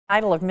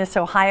Title of Miss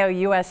Ohio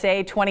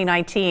USA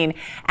 2019.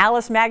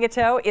 Alice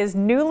Magato is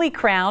newly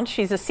crowned.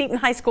 She's a Seton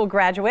High School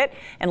graduate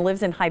and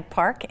lives in Hyde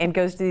Park and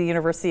goes to the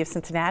University of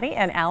Cincinnati.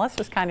 And Alice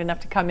was kind enough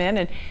to come in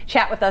and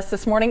chat with us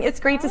this morning. It's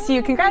great to see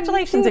you.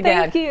 Congratulations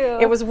again. Thank you.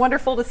 It was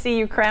wonderful to see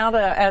you crowned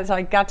as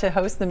I got to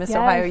host the Miss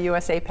Ohio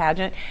USA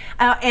pageant.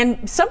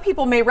 And some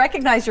people may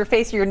recognize your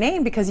face or your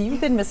name because you've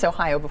been Miss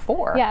Ohio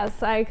before.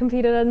 Yes, I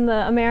competed in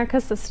the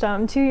America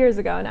system 2 years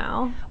ago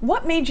now.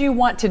 What made you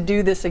want to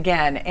do this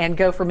again and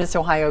go for Miss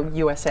Ohio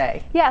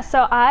USA? Yeah,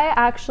 so I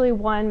actually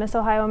won Miss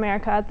Ohio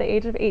America at the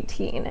age of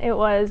 18. It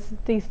was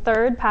the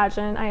third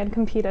pageant I had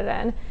competed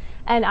in,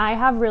 and I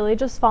have really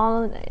just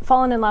fallen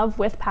in love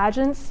with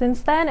pageants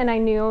since then, and I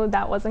knew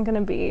that wasn't going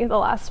to be the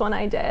last one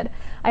I did.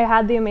 I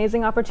had the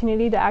amazing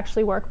opportunity to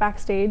actually work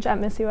backstage at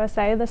Miss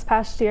USA this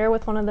past year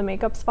with one of the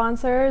makeup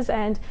sponsors,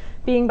 and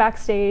being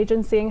backstage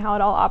and seeing how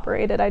it all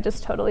operated, I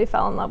just totally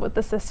fell in love with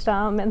the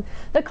system. And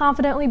the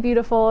Confidently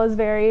Beautiful is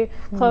very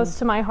close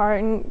to my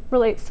heart and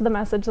relates to the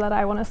message that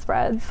I want to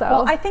spread. So,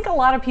 well, I think a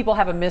lot of people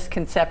have a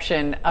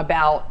misconception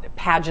about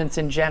pageants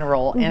in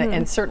general,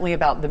 and certainly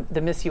about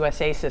the Miss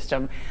USA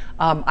system.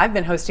 I've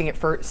been hosting it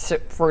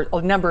for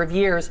a number of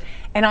years,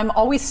 and I'm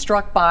always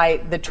struck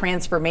by the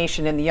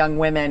transformation in the young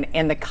women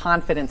and the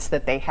confidence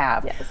that they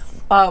have. Yes.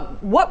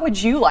 What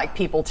would you like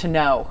people to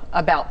know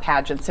about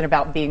pageants and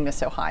about being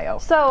Miss Ohio?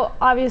 So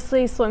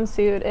obviously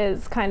swimsuit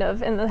is kind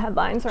of in the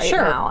headlines right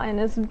now and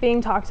is being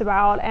talked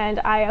about, and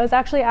I was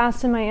actually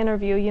asked in my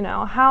interview, you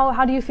know,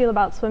 how do you feel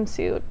about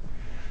swimsuit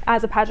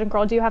as a pageant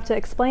girl? Do you have to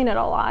explain it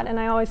a lot? And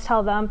I always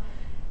tell them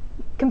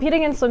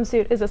competing in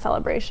swimsuit is a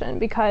celebration,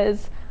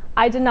 because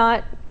I did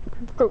not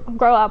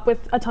grow up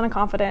with a ton of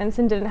confidence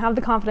and didn't have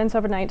the confidence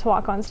overnight to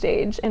walk on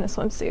stage in a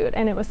swimsuit,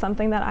 and it was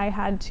something that I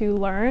had to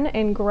learn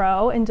and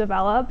grow and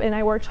develop, and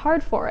I worked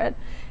hard for it.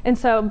 And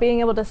so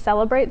being able to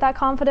celebrate that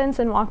confidence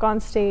and walk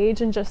on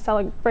stage and just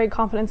celebrate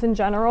confidence in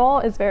general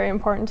is very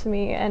important to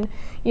me. And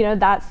you know,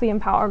 that's the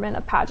empowerment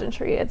of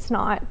pageantry. It's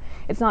not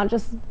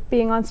just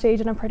being on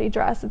stage in a pretty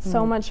dress. It's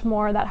so much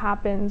more that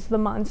happens the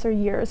months or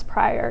years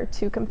prior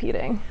to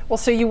competing. Well,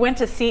 so you went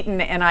to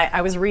Seton, and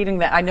I was reading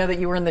that I know that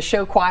you were in the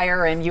show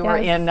choir and you were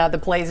in the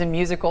plays and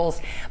musicals,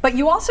 but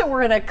you also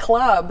were in a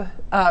club,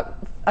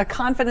 a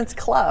confidence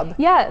club.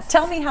 Yes.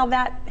 Tell me how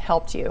that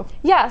helped you.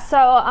 Yeah,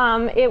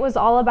 so it was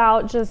all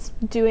about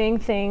just doing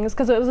things,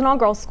 because it was an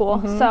all-girls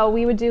school, so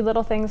we would do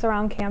little things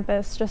around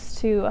campus just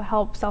to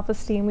help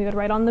self-esteem. We would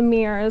write on the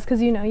mirrors, because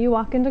you know, you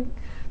walk into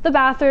the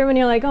bathroom and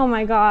you're like, oh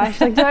my gosh,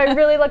 like, do I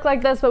really look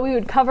like this? But we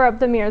would cover up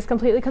the mirrors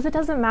completely, because it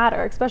doesn't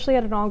matter, especially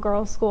at an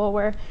all-girls school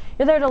where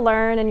you're there to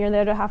learn and you're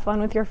there to have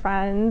fun with your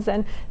friends.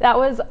 And that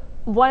was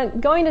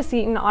going to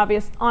Seton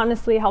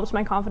honestly helped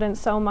my confidence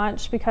so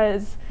much,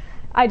 because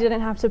I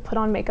didn't have to put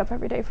on makeup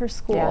every day for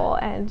school,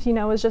 and you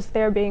know, was just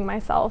there being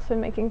myself and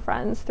making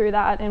friends through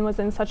that, and was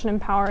in such an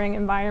empowering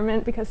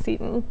environment, because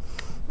Seton,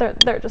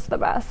 they're just the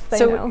best.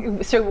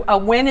 So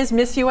when is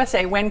Miss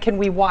USA? When can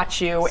we watch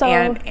you?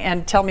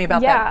 And tell me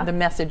about the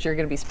message you're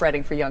going to be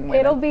spreading for young women.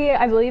 It'll be,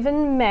 I believe,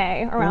 in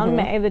May, around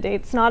May. The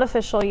date's not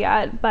official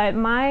yet, but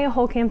my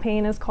whole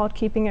campaign is called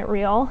Keeping It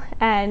Real,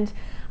 and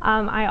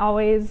I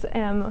always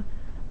am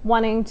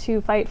wanting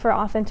to fight for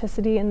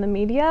authenticity in the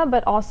media,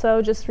 but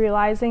also just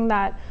realizing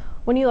that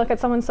when you look at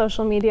someone's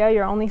social media,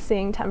 you're only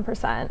seeing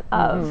 10%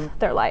 of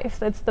their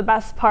life. It's the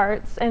best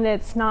parts, and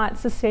it's not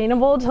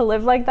sustainable to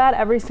live like that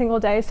every single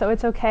day. So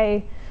it's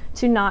okay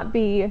to not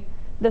be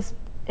this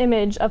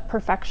image of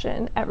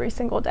perfection every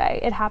single day.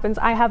 It happens.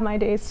 I have my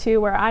days too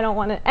where I don't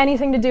want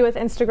anything to do with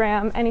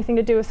Instagram, anything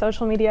to do with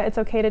social media. It's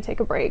okay to take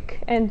a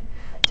break and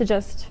to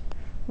just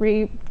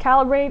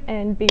recalibrate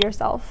and be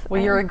yourself.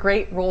 Well, you're a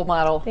great role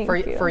model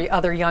for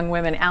other young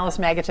women. Alice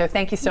Magato,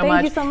 thank you so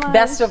much. Thank you so much.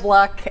 Best of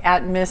luck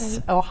at Miss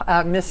Ohio,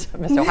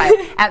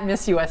 at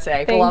Miss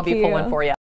USA. We'll all be pulling for you.